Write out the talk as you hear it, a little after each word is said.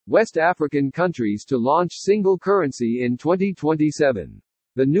West African countries to launch single currency in 2027.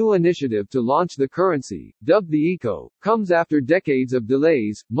 The new initiative to launch the currency, dubbed the ECO, comes after decades of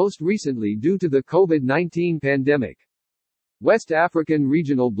delays, most recently due to the COVID-19 pandemic. West African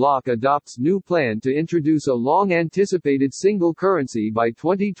Regional Bloc adopts new plan to introduce a long-anticipated single currency by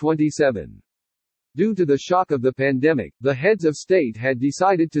 2027. Due to the shock of the pandemic, the heads of state had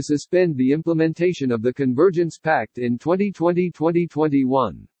decided to suspend the implementation of the Convergence Pact in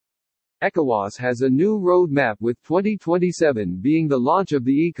 2020-2021. ECOWAS has a new roadmap with 2027 being the launch of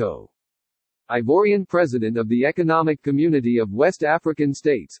the ECO. Ivorian President of the Economic Community of West African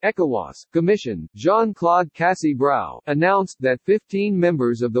States (ECOWAS) Commission, Jean-Claude Cassi-Brau, announced that 15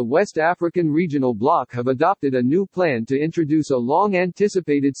 members of the West African Regional Bloc have adopted a new plan to introduce a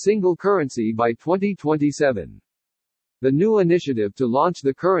long-anticipated single currency by 2027. The new initiative to launch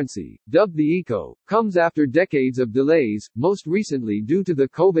the currency, dubbed the ECO, comes after decades of delays, most recently due to the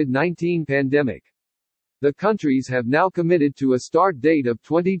COVID-19 pandemic. The countries have now committed to a start date of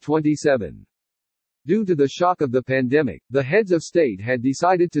 2027. Due to the shock of the pandemic, the heads of state had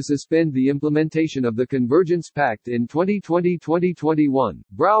decided to suspend the implementation of the Convergence Pact in 2020-2021.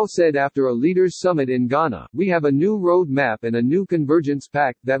 Brau said after a leaders' summit in Ghana, "We have a new road map and a new Convergence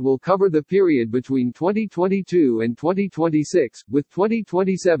Pact that will cover the period between 2022 and 2026, with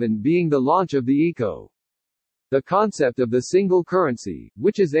 2027 being the launch of the ECO." The concept of the single currency,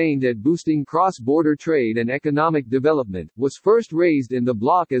 which is aimed at boosting cross-border trade and economic development, was first raised in the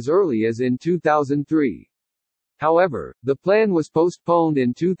bloc as early as in 2003. However, the plan was postponed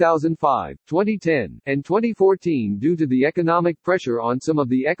in 2005, 2010, and 2014 due to the economic pressure on some of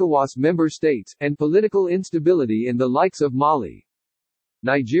the ECOWAS member states, and political instability in the likes of Mali.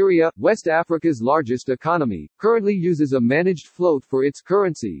 Nigeria, West Africa's largest economy, currently uses a managed float for its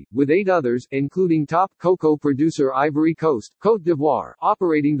currency, with 8 others, including top cocoa producer Ivory Coast, Côte d'Ivoire,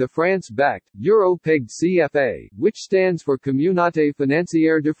 operating the France-backed, euro-pegged CFA, which stands for Communauté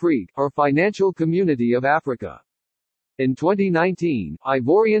Financière d'Afrique, or Financial Community of Africa. In 2019,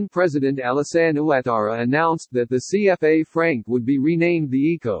 Ivorian President Alassane Ouattara announced that the CFA franc would be renamed the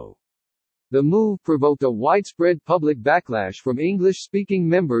ECO. The move provoked a widespread public backlash from English-speaking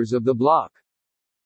members of the bloc.